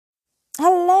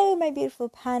Hello my beautiful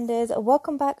pandas,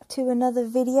 welcome back to another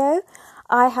video.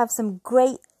 I have some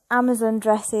great Amazon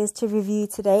dresses to review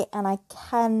today and I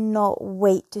cannot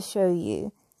wait to show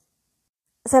you.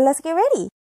 So let's get ready.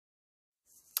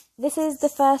 This is the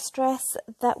first dress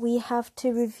that we have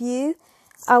to review.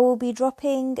 I will be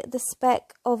dropping the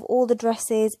spec of all the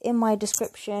dresses in my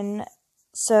description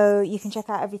so you can check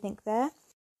out everything there.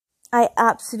 I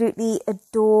absolutely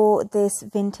adore this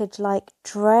vintage like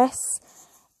dress.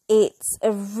 It's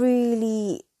a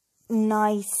really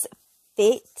nice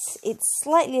fit. It's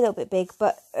slightly a little bit big,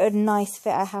 but a nice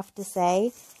fit, I have to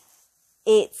say.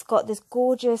 It's got this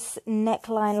gorgeous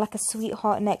neckline, like a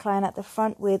sweetheart neckline at the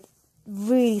front with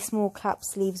really small cap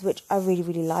sleeves, which I really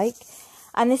like.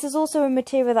 And this is also a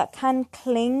material that can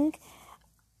cling.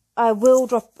 I will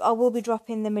be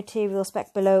dropping the material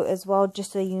spec below as well,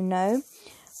 just so you know.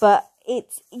 But do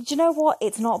you know what?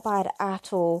 It's not bad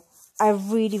at all. I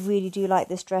really do like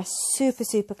this dress.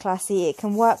 Super classy. It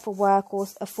can work for work or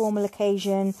a formal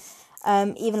occasion,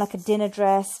 even like a dinner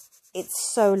dress.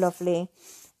 It's so lovely.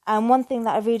 And one thing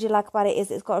that I really like about it is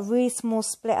it's got a really small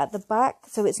split at the back,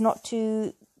 so it's not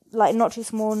too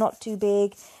small, not too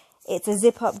big. It's a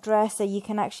zip up dress, so you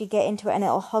can actually get into it and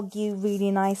it'll hug you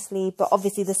really nicely. But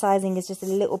obviously the sizing is just a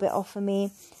little bit off for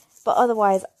me. But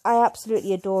otherwise, I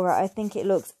absolutely adore it. I think it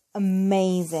looks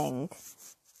amazing.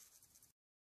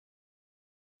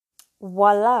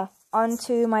 Voila,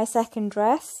 onto my second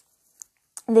dress.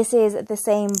 This is the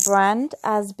same brand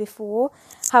as before.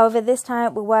 However, this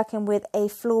time we're working with a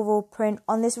floral print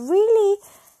on this really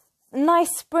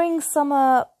nice spring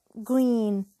summer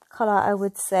green colour, I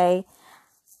would say.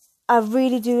 I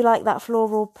really do like that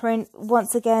floral print.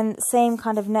 Once again, same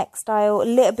kind of neck style, a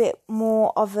little bit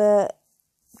more of a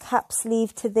cap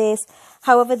sleeve to this.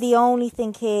 However, the only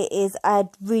thing here is I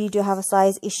really do have a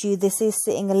size issue. This is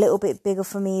sitting a little bit bigger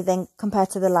for me than compared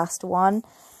to the last one,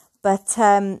 but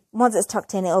once it's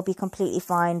tucked in it'll be completely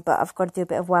fine, but I've got to do a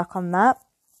bit of work on that.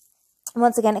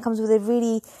 Once again, it comes with a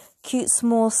really cute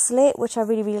small slit, which I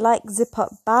really like. Zip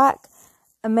up back,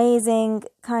 amazing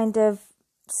kind of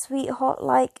sweetheart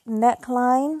like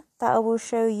neckline that I will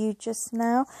show you just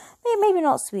now. Maybe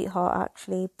not sweetheart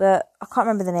actually, but I can't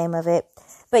remember the name of it.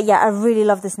 But yeah, I really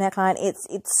love this neckline. It's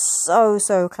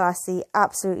so classy.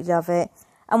 Absolutely love it.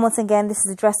 And once again, this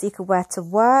is a dress you could wear to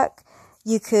work.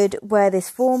 You could wear this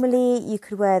formally. You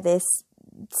could wear this,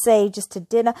 say, just to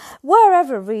dinner.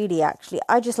 Wherever, really, actually.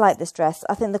 I just like this dress.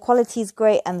 I think the quality is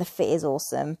great and the fit is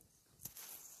awesome.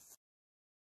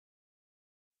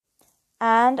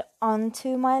 And on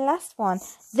to my last one.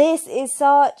 This is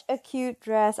such a cute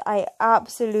dress. I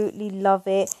absolutely love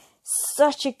it.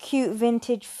 Such a cute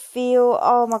vintage feel.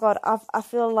 Oh my god, I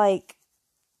feel like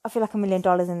 $1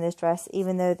 million in this dress,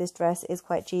 even though this dress is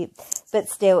quite cheap. But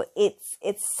still,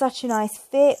 it's such a nice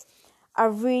fit. I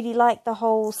really like the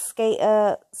whole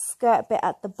skater skirt bit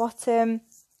at the bottom.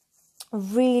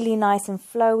 Really nice and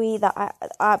flowy. That I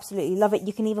absolutely love it.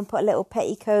 You can even put a little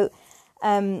petticoat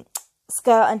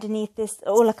skirt underneath this,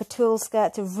 or like a tulle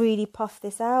skirt to really puff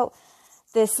this out.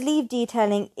 The sleeve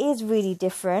detailing is really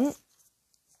different,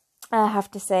 I have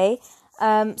to say.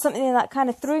 Something that kind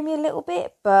of threw me a little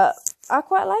bit, but I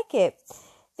quite like it.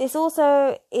 This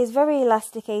also is very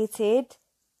elasticated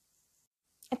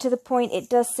to the point it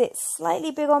does sit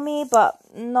slightly big on me, but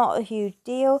not a huge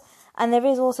deal. And there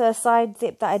is also a side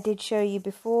zip that I did show you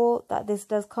before that this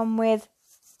does come with.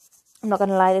 I'm not going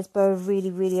to lie, this bow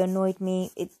really annoyed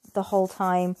me the whole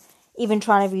time. Even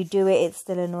trying to redo it, it's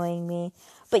still annoying me.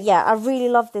 But yeah, I really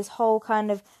love this whole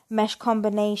kind of mesh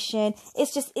combination.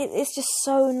 It's just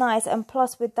so nice. And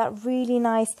plus with that really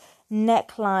nice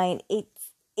neckline, it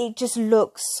just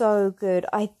looks so good.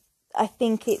 I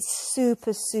think it's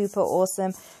super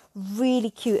awesome. Really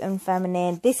cute and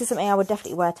feminine. This is something I would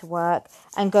definitely wear to work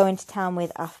and go into town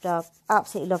with after.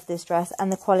 Absolutely love this dress,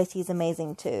 and the quality is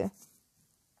amazing too.